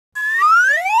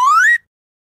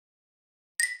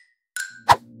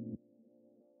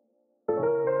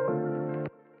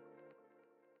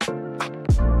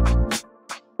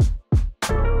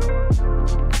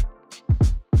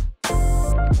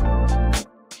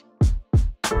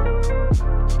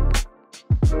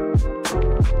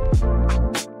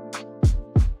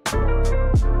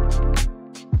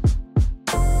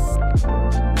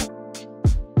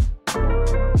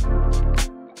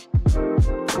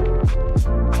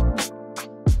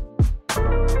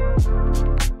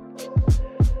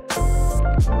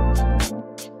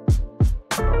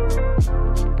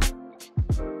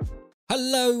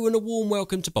Hello and a warm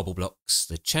welcome to Bobbleblockz,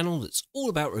 the channel that's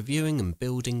all about reviewing and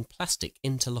building plastic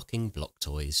interlocking block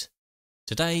toys.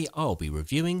 Today I'll be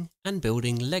reviewing and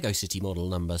building Lego City model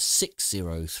number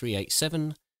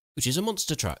 60387, which is a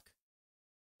monster truck.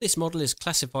 This model is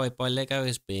classified by Lego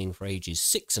as being for ages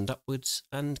 6 and upwards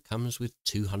and comes with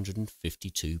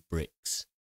 252 bricks,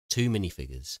 2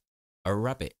 minifigures, a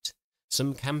rabbit,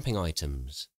 some camping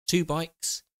items, 2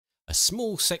 bikes, a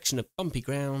small section of bumpy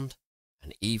ground,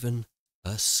 and even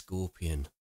a scorpion.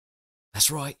 That's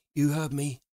right, you heard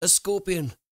me, a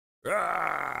scorpion!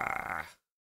 Rawr!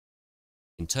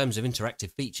 In terms of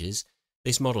interactive features,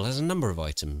 this model has a number of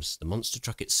items. The monster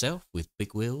truck itself with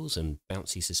big wheels and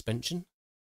bouncy suspension,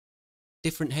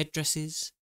 different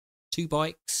headdresses, 2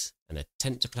 bikes, and a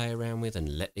tent to play around with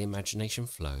and let the imagination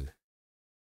flow.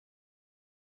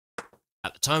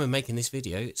 At the time of making this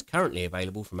video, it's currently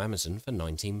available from Amazon for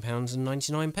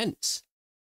 £19.99.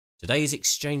 Today's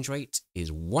exchange rate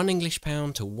is £1 English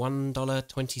pound to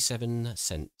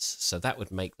 $1.27, so that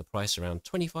would make the price around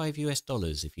 $25 US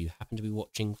if you happen to be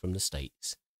watching from the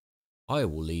States. I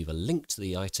will leave a link to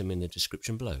the item in the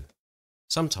description below.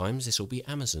 Sometimes this will be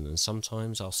Amazon and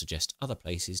sometimes I'll suggest other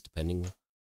places depending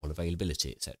on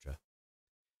availability, etc.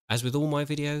 As with all my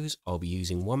videos, I'll be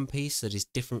using one piece that is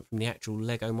different from the actual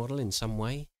Lego model in some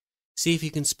way. See if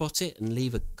you can spot it and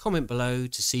leave a comment below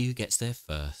to see who gets there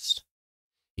first.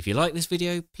 If you like this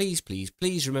video, please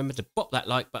remember to bop that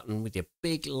like button with your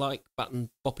big like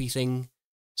button boppy thing.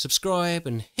 Subscribe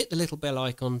and hit the little bell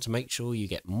icon to make sure you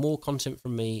get more content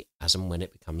from me as and when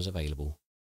it becomes available.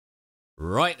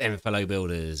 Right then, fellow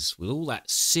builders, with all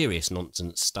that serious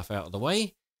nonsense stuff out of the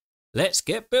way, let's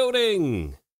get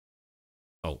building!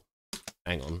 Oh,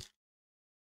 hang on.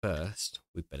 First,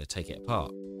 we'd better take it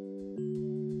apart.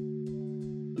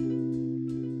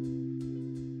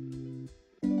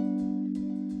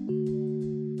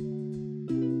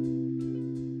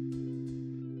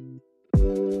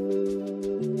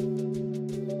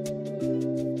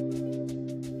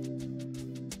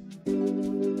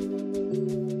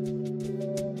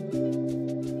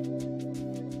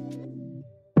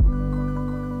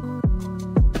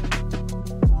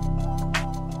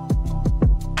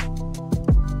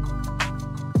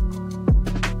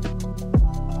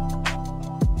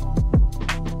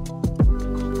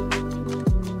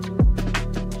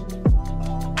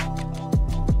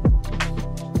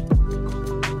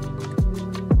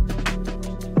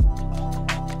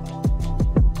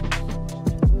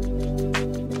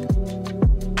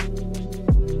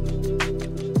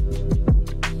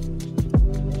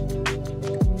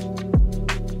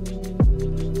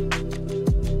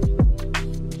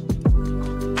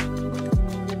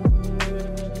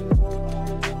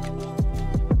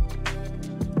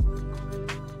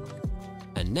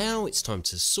 Now it's time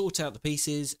to sort out the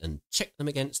pieces and check them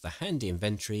against the handy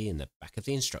inventory in the back of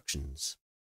the instructions.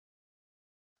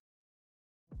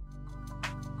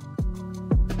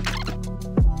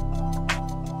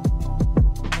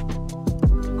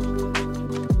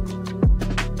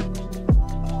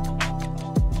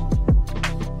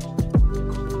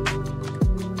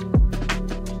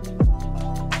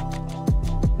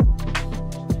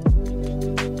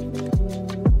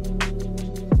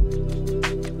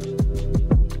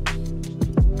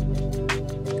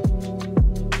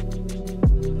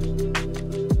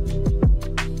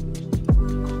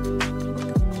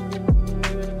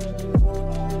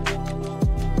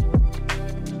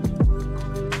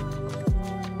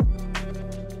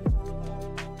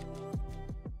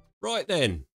 Right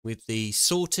then, with the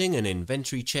sorting and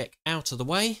inventory check out of the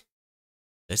way,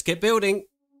 let's get building.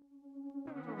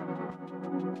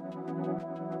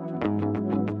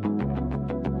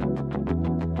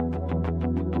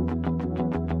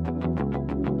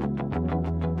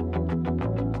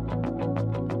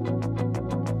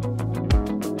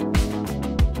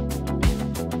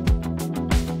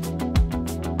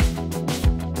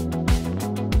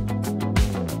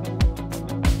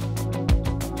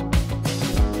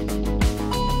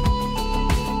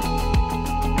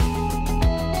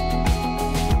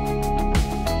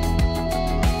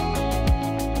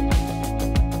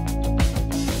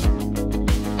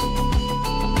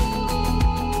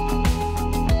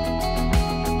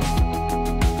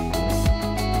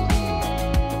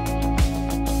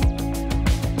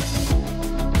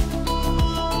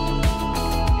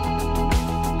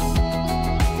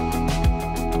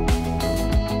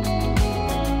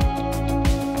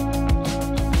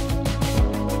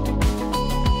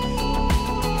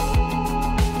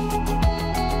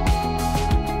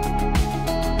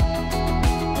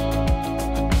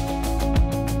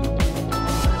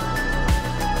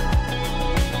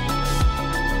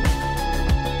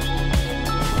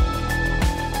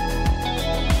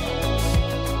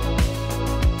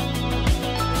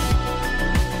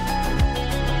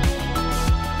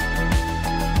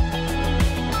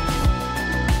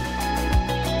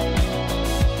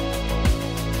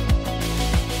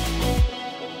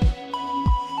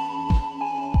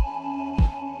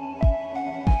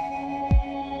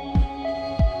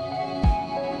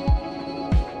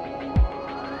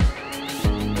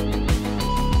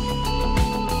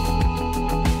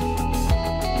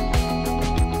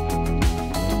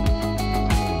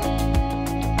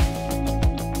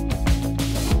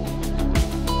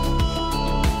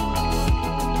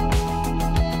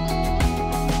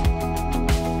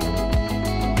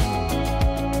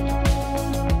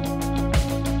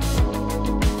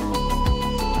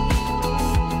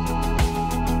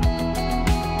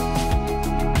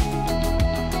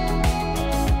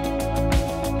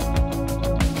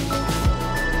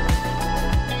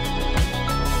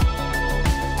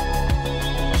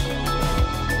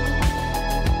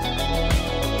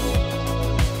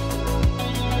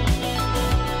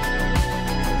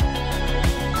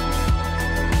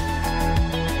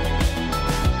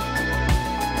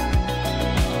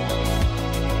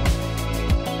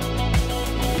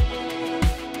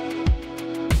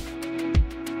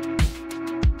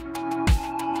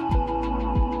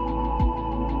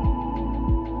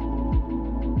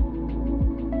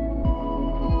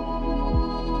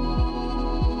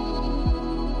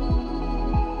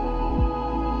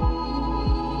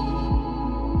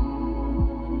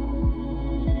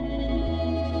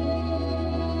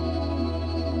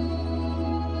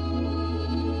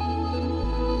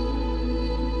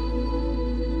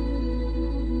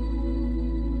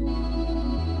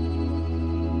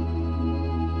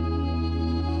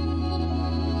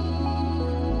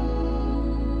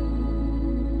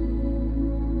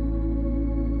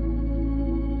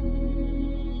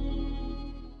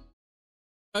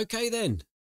 Okay then,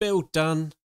 build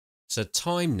done. So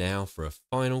time now for a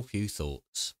final few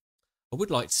thoughts. I would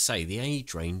like to say the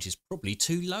age range is probably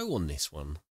too low on this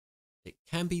one. It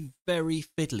can be very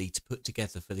fiddly to put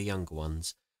together for the younger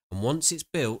ones, and once it's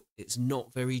built, it's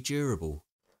not very durable.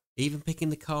 Even picking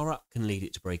the car up can lead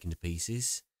it to break into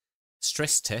pieces.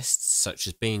 Stress tests, such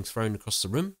as being thrown across the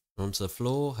room and onto the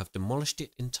floor, have demolished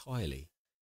it entirely.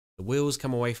 The wheels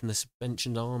come away from the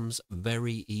suspension arms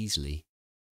very easily.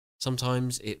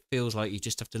 Sometimes it feels like you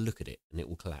just have to look at it and it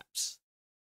will collapse.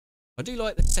 I do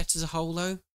like the set as a whole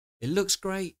though. It looks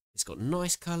great, it's got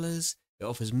nice colours, it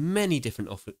offers many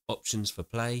different options for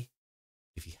play.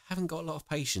 If you haven't got a lot of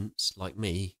patience, like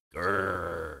me,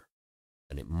 grrr,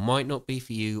 then it might not be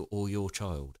for you or your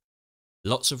child.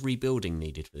 Lots of rebuilding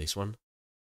needed for this one.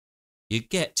 You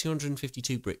get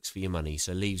 252 bricks for your money,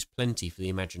 so leaves plenty for the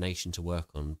imagination to work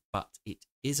on, but it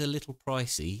is a little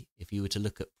pricey if you were to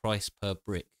look at price per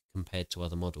brick compared to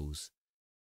other models.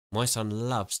 My son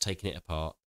loves taking it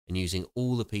apart and using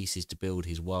all the pieces to build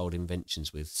his wild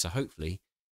inventions with, so hopefully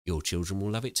your children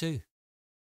will love it too.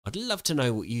 I'd love to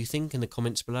know what you think in the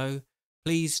comments below.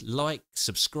 Please like,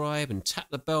 subscribe and tap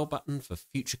the bell button for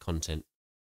future content.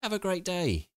 Have a great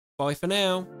day. Bye for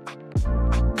now.